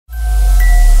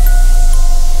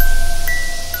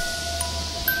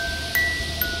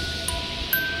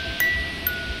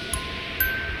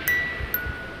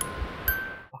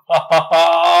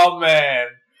Oh man.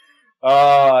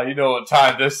 You know what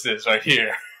time this is right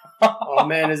here. Oh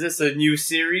man, is this a new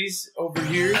series over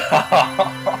here?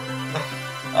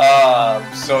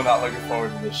 I'm so not looking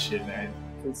forward to this shit, man.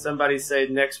 Can somebody say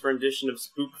next rendition of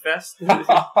Spookfest?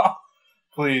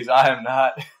 Please, I am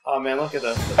not. Oh man, look at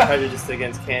the prejudice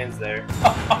against cans there.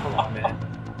 Come on, man.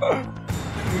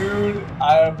 Dude,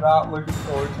 I am not looking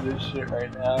forward to this shit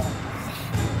right now.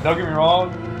 Don't get me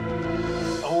wrong,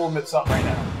 I will admit something right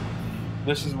now.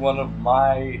 This is one of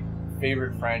my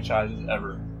favorite franchises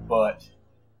ever, but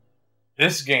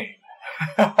this game.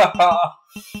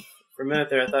 For a minute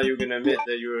there, I thought you were going to admit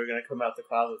that you were going to come out the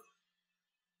closet.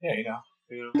 Yeah, you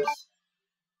know,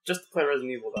 just to play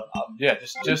Resident Evil, though. Yeah,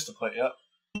 just to play. Yep.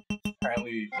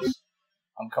 Apparently,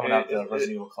 I'm coming out the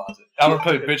Resident Evil closet. I'm gonna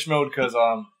play bitch mode because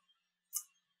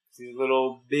you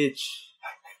little bitch.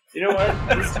 You know what?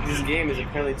 This game is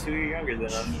apparently 2 years younger than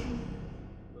us.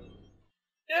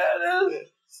 Yeah, it is.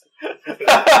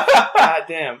 God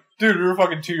damn. Dude, we were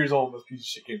fucking 2 years old when this piece of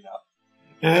shit came out.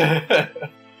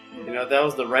 You know, that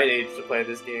was the right age to play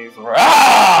this game.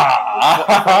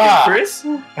 Chris?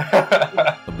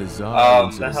 A bizarre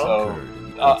incident so, occurred in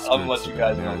the I'm gonna let outskirts you of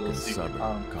guys an know a American little secret.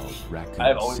 suburb called Raccoon I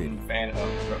have always City. been a fan of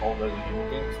the old Resident Evil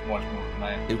games, much more than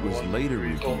I am. It was later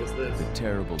Who told us revealed this? that the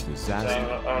terrible disaster I don't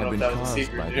know had if been that was a caused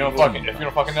secret. by If the you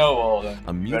don't fucking know, well then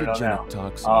a you better know now. mutagenic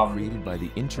toxin created by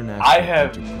the International I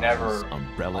have Enterprise never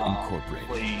Umbrella Incorporated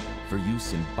played for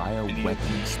use in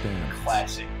bioweapon experiments.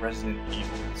 classic Resident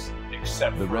Evils,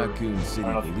 except The for Raccoon City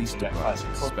I don't know if you Police can do that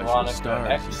Department's classic Special Veronica Stars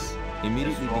X,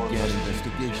 immediately as well began as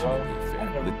investigation Zero. of the affair.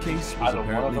 The case was Either one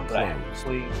of apparently them, but I haven't closed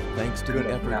played thanks to good the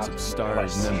efforts amounts of of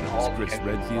Stars seen all members the Chris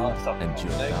Henry Redfield stuff and Jill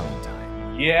today.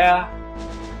 Valentine. Yeah,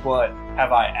 but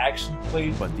have I actually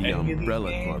played But the any of these Umbrella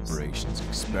games? Corporation's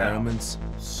experiments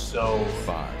So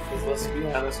far. Because let's be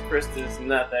honest, Chris is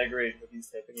not that great with these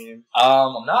type of games.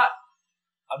 I'm not.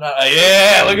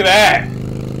 Yeah, look at that,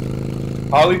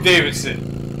 Harley Davidson.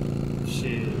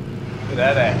 Shit. Look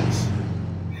at that ass.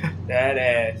 That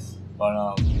ass.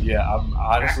 But yeah, I'm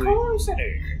honestly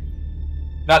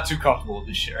not too comfortable with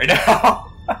this shit right now.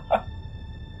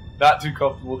 Not too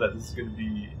comfortable that this is gonna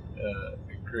be a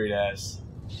great ass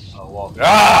walk.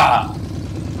 Ah!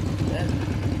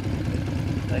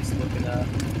 Nice looking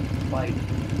fight.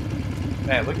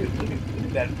 Man, look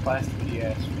at that plasticky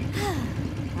ass.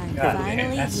 I'm God,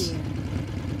 finally that's- here.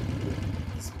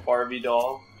 This Barbie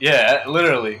doll. Yeah,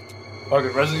 literally.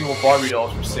 Fucking Resident Evil Barbie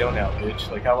dolls for sale now, bitch.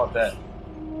 Like, how about that?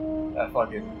 That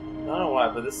fucking I don't know why,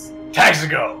 but this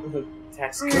Taxigo.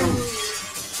 tax code.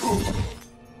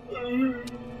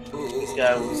 This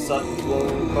guy was sucking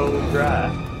bone dry.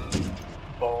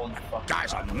 Bone fucking.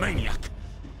 Guy's a maniac.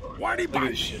 Why'd he Look at bite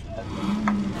this me? shit.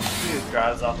 He just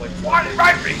drives off like. Why'd he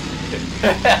bite me?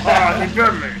 Ah, he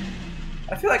bit me.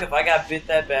 I feel like if I got bit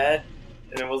that bad,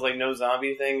 and it was like no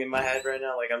zombie thing in my head right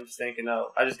now, like I'm just thinking,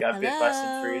 oh, I just got bit by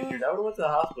some tree, dude. I would've went to the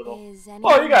hospital. Is Oh,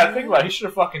 anyone you gotta there? think about it. He should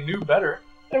have fucking knew better.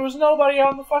 There was nobody out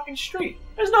on the fucking street.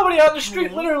 There's nobody out on the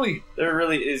street, literally. There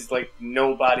really is like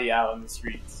nobody out on the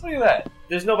streets. Look at that.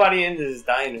 There's nobody in this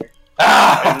diner.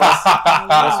 Ah!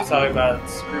 Unless you're talking about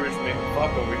Scrooge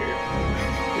McFuck over here.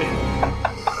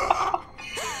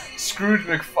 Scrooge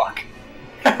McFuck.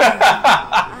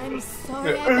 I'm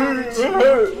sorry I bothered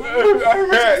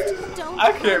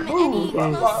I can't move.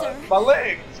 My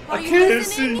legs. Are I you can't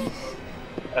listening? see.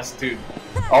 That's dude.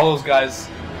 All those guys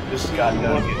just got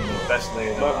done getting the best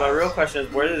leg. But my real question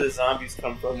is, where did the zombies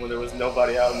come from when there was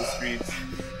nobody out in the streets?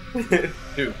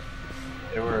 Dude,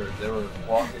 they were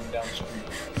walking down the street.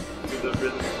 To the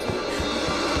rhythm.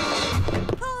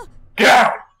 Get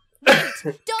out!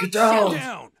 Don't Get down!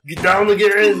 Down. Get down and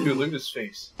get in! Dude, look at his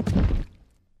face.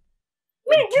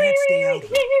 You can't stay out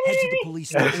here. Head to the police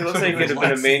He station. looks like he could have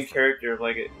been a main character of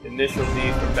like Initial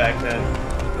D from back then.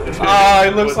 Ah,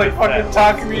 he looks With like the fucking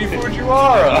fat- Takumi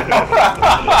Fujiwara.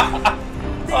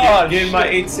 Oh, Get in my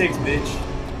shit. 8.6, bitch.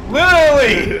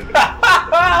 Literally!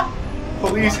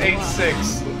 Police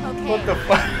 8-6. Okay. What the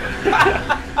fuck?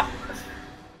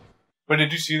 But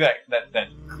did you see that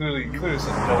clearly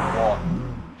said don't walk?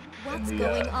 What's the,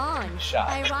 going on? shot.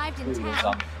 I arrived in Clearly town,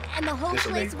 something. and the whole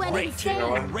This'll place make went Great, you know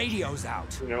what? insane. Radio's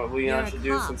out. You know what Leon You're a should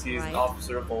do cop, since he's an right?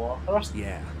 officer of the law?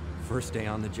 Yeah, first day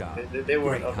on the job. They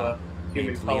weren't Great, of huh? a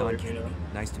human Name's color, Leon you Kennedy. know.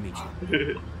 Nice to meet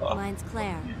you. Mine's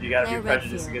Claire. You gotta Claire be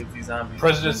prejudiced Redfield. against these zombies.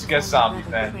 Presidents Against Zombies,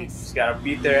 man. You just gotta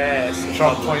beat their ass.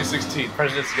 Trump 2016.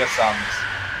 Presidents Against Zombies.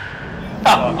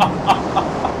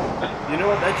 You know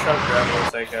what? That Trump driver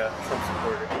looks like a Trump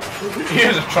supporter. He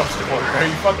is a Trump supporter. Are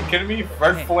you fucking kidding me?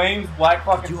 Red Hey, flames, black Did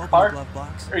fucking you open the heart? glove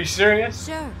box? Are you serious?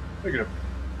 Sure. Look at him.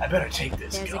 I better take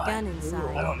this There's a gun. gun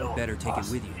inside. I don't know. Better take it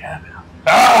with you. Yeah, man.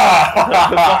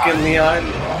 Fucking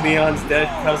Leon's dead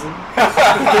cousin.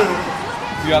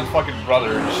 Leon's fucking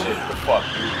brother and shit. What the fuck,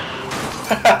 dude?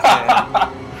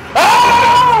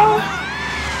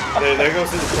 There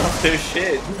goes his brother.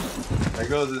 Shit. There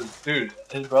goes his dude.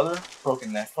 His brother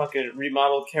broken neck. Fucking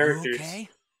remodeled characters. Okay.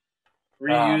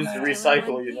 Reused, man.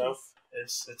 recycle. You know.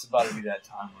 It's about to be that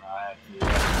time where I have to.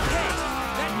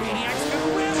 That maniac's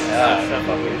gonna win. Shut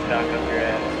up with his knock up your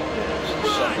ass.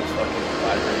 Shut this fucking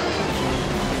vibrator.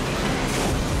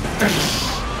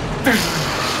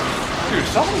 Dude,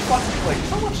 so many fucking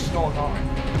so much is going on.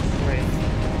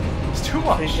 Right. It's too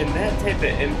much. Thinking that type of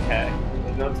impact,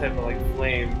 with no type of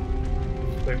flame,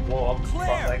 blow up fuck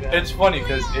like that. It's funny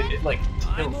because it I'm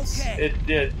tilts. okay. It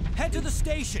did. Head to the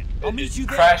station. I'll meet you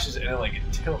there. Crashes and it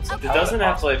tilts. It doesn't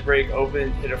have to break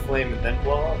open, hit a flame, and then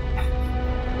blow up.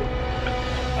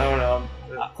 I don't know.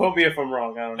 Quote me if I'm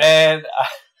wrong. I don't know. And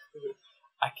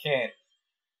I can't.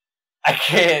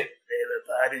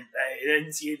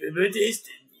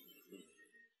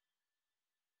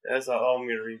 That's all I'm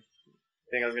gonna read.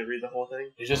 Think I was gonna read the whole thing?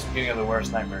 It's just the beginning of the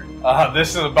worst nightmare.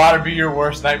 This is about to be your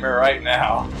worst nightmare right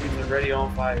now. He's already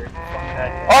on fire. Fuck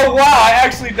that guy. Oh wow, I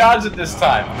actually dodged it this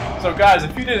time. So guys,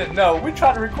 if you didn't know, we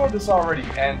tried to record this already,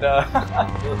 and that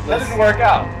didn't work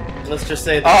out. Let's just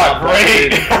say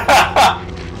Great!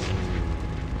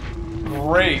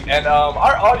 Great, and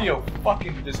our audio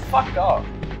fucking just fucked up.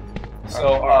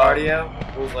 So our audio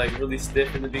was really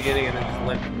stiff in the beginning and then just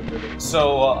limp in the middle.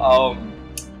 So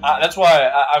that's why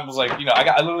I was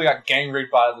I literally got gang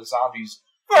raped by the zombies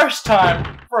first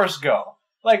time, first go,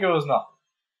 like it was nothing.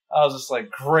 I was just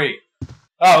great.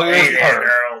 Oh, hey there,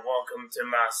 girl. Welcome to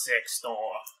my sex store.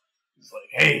 He's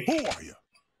hey, Who are you?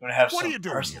 I'm gonna have What are some you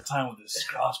doing personal time with this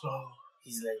crossbow.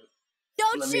 He's like,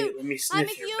 Don't let shoot! me I'm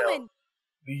sniff a your human! belt.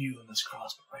 Be you in this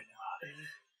crossbow right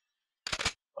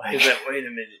now. He's like, wait a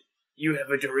minute. You have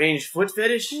a deranged foot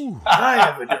fetish? Ooh. I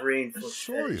have a deranged foot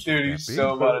Sorry fetish. Dude, he's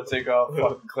so about to take off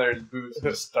fucking Claire's boots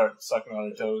and start sucking on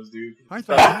her toes, dude. I He's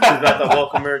thought about to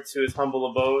welcome her to his humble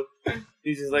abode.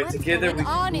 He's just What's together going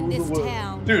we on in rule this the world.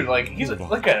 town? Dude, he's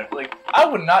look at him. I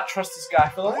would not trust this guy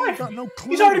for the I ain't life. got no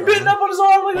clue. He's already bitten up on his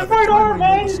arm like By his the right time I arm,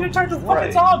 man. knew He's gonna turn to a something fucking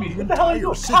was zombie. What the hell are you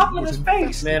doing? entire Pop him in city his was face.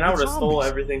 infested. Man, I would have stole Zombies.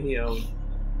 everything he owned.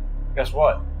 Guess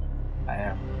what? I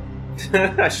am.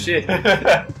 Shit.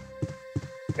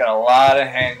 Got a lot of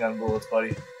handgun bullets,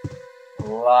 buddy. A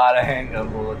lot of handgun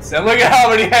bullets. And look at how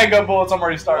many handgun bullets I'm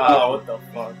already starting Wow, with. what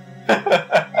the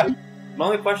fuck? My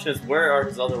only question is, where are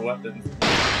his other weapons?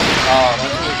 Why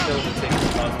didn't we kill him and take his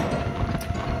crossbow?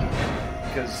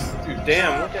 Because, dude,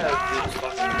 Damn, look at how dude's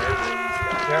fucking murdering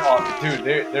these guys.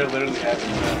 they're literally having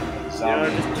You know,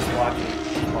 zombies. just watch him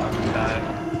die.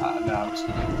 No, I'm just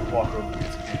gonna walk over and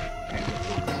get some handgun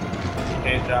bullets.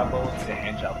 Hand job bullets. Yeah,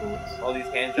 hand job bullets. All these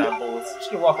hand job bullets. I'm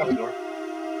just gonna walk out the door.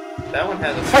 That one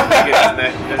has a swing in his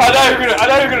neck. I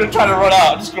know you're gonna try to run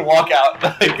out. I'm just gonna walk out.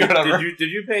 Whatever.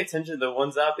 Did you pay attention to the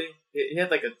one zombie? He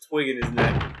had a twig in his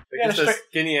neck. Yeah, Just a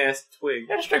skinny ass twig.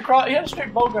 He had a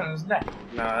straight bow gun in his neck.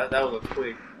 Nah, that was a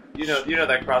twig. You know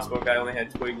that crossbow guy only had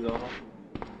twigs on him.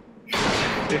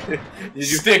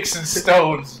 Sticks and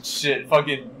stones and shit.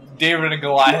 Fucking David and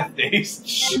Goliath days and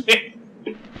shit.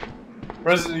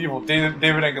 Resident Evil, David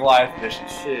and Goliath edition.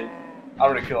 Shit. I'm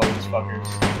gonna kill all these fuckers.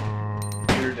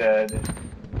 You're dead.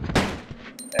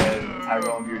 And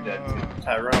Tyrone, you're dead too.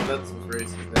 Tyrone, that's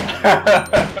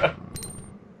racist.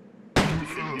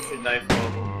 You should knife one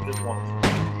of them. Just one.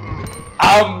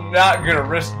 I'm not gonna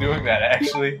risk doing that,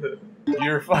 actually.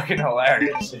 You're fucking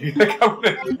hilarious. You think I'm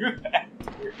gonna do that?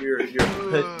 You're a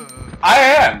I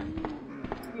am!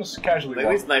 Just casually at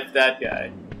least knife that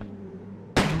guy.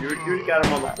 You got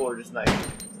him on the floor, just knife.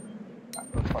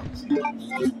 Just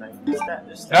knife.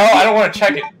 Just No, I don't want to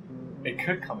check it. It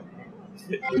could come in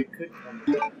handy. It could come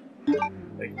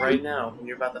in. Right now, when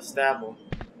you're about to stab him.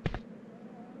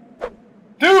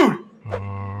 Dude!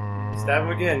 Stab him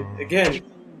again. Again!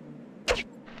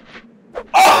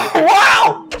 Oh,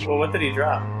 wow! Well, what did he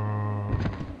drop?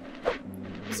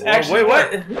 It's Wait, actually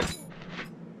what?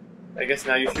 I guess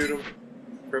now you shoot him.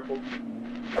 Crippled.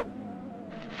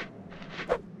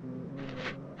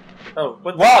 Oh,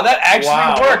 what the Wow, that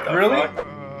actually worked, what the really?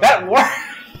 fuck? That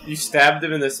worked! You stabbed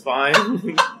him in the spine?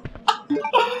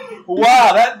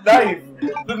 Wow, that knife!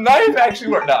 The knife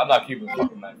actually worked. No, I'm not keeping the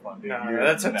fucking knife on, dude. Nah,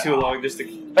 that took too long just to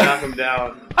knock him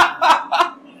down.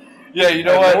 Yeah, you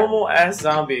know A what? normal ass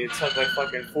zombie, it took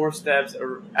fucking 4 stabs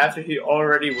after he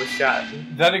already was shot.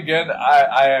 Then again,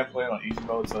 I am playing on easy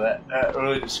mode, so that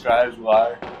really describes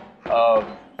why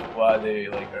they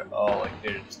are all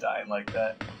they're just dying like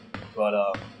that. But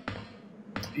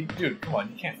Dude, come on,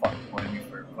 you can't fucking blame me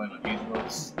for playing on easy mode.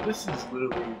 This is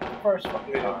literally the first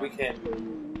fucking time We can't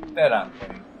believe that I'm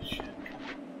playing this shit.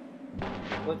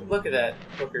 Look at that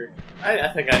hooker. I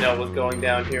think I know what's going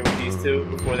down here with these two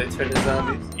before they turn to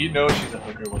zombies. You know she's a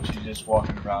hooker when she's just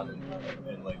walking around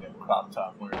in like a crop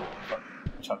top wearing fucking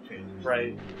Chuck Taylor.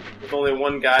 Right. With only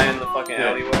one guy in the fucking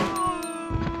alleyway.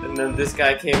 And then this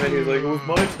guy came in, he was like, it was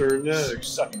my turn next. You're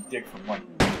sucking dick for money.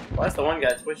 Why is the one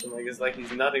guy twitching? Like, it's like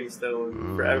he's nutting still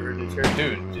and forever determined.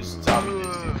 Dude, just zombie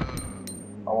dicks, dude.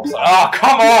 Almost like, oh,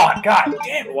 come on! God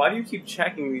damn it! Why do you keep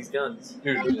checking these guns?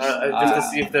 Dude, Just to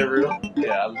see if they're real?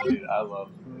 Yeah, dude, I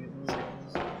love these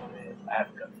guns. I have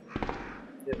a gun.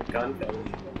 You have a gun, fellas.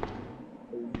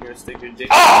 You're gonna stick your dick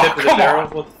Oh, in the tip of the come barrel? on.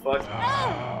 What the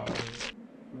fuck?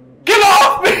 Get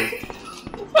off me!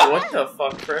 What the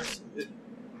fuck, Chris?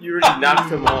 You already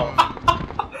knocked him off.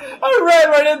 I ran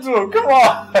right into him, come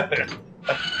on!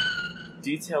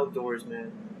 Detailed doors,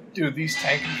 man. Dude, these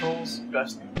tank controls,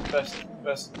 best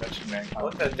invention, man. I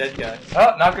like that dead guy.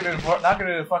 Oh, not gonna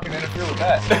fucking interfere with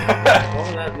that.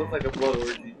 Doesn't that look like a blood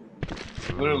orgy?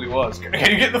 Literally was. Can you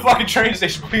get in the fucking train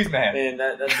station, please, man? Man,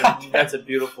 that's a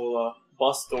beautiful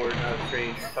bus door, not a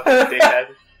train. Fucking big head.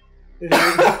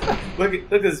 look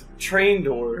at this train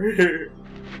door.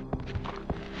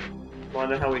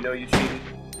 Wanna know how we know you cheated?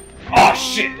 Oh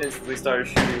shit! Instantly started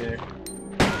shooting there.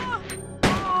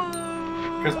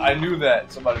 Because I knew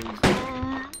that somebody was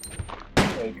gonna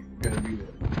be there.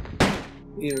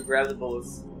 You even grab the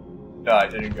bullets. No, I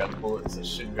didn't grab the bullets. I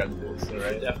shouldn't grab the bullets, You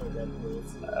right? should definitely grab the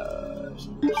bullets.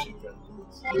 Shouldn't grab the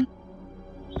bullets.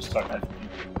 Just start knifing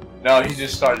people. No, he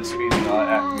just started speeding at me.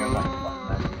 I'm not gonna fucking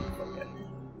knife him. Fuck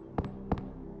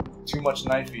that. Too much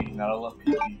knifey, not enough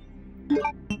pee-pee.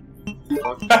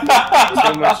 Fuck.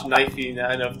 Too much knifey,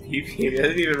 not enough pee-pee. That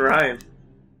didn't even rhyme.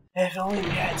 If only we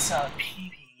had some pee-pee.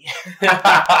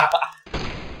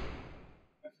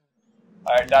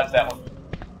 Alright, dodge that one.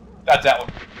 Dodge that one.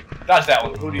 Dodge that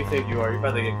one. Who do you think you are? You're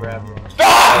about to get grabbed.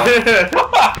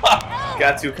 Ah!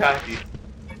 Got too cocky. Is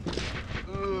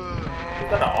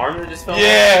that an arm that just fell?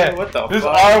 Yeah! What the This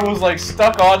fuck? arm was like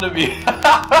stuck onto me.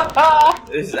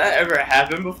 Has that ever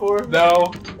happened before?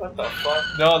 No. What the fuck?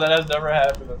 No, that has never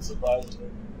happened. That surprises me.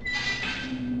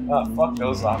 Ah, fuck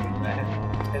those zombies,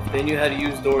 man. If they knew how to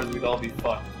use doors, we'd all be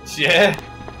fucked. Yeah,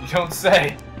 you don't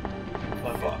say.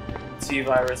 Fuck.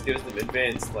 T-virus gives them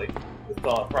advanced, like, the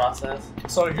thought process.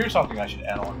 So here's something I should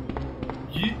add on.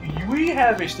 We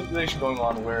have a stipulation going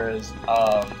on, whereas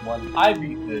when I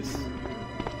beat this,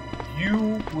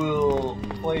 you will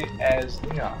play as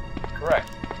Leon. Correct.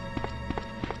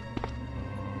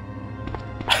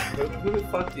 Who the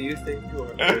fuck do you think you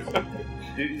are?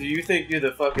 Do you think you're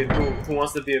the fucking who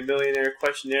wants to be a millionaire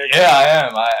questionnaire? Yeah, I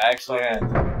am. I actually am.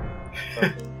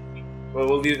 Well,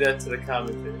 we'll leave that to the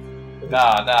commentators.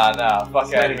 Nah.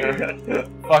 Fuck out of here.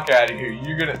 Fuck out of here.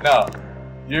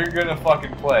 You're gonna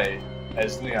fucking play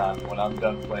as Leon when I'm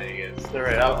done playing as.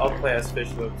 Alright, I'll play as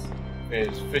Fish Lips.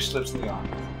 As Fish Lips Leon.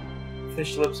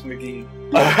 Fish Lips McGee.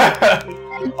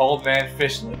 Old man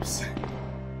Fish Lips.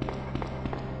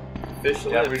 Fish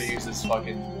Yeah, I'm Lips. gonna use this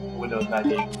fucking Windows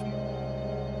 98.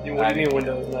 What do you mean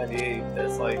Windows 98?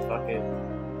 That's like fucking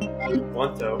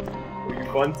Ubuntu. Or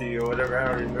Ubuntu or whatever, I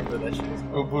don't remember that shit.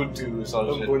 Ubuntu or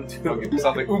some shit. Ubuntu. Fucking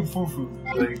something umfufu.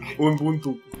 Like.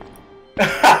 Ubuntu.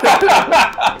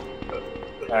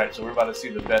 Alright, so we're about to see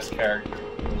the best character.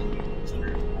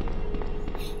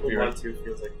 Ubuntu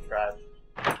feels like trash.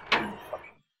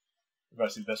 We're about to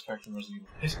see the best character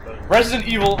in Resident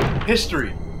Evil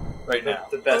history right now.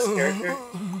 The best character?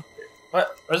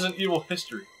 What? Resident Evil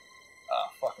history. Ah,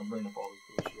 fuck, I'm bringing up all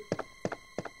this bullshit.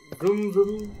 Vroom,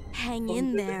 vroom. Hang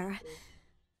in there.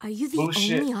 Are you the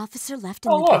Bullshit. only officer left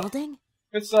in Oh, the look. building?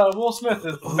 It's Will Smith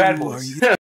as Bad Who Boys. are you?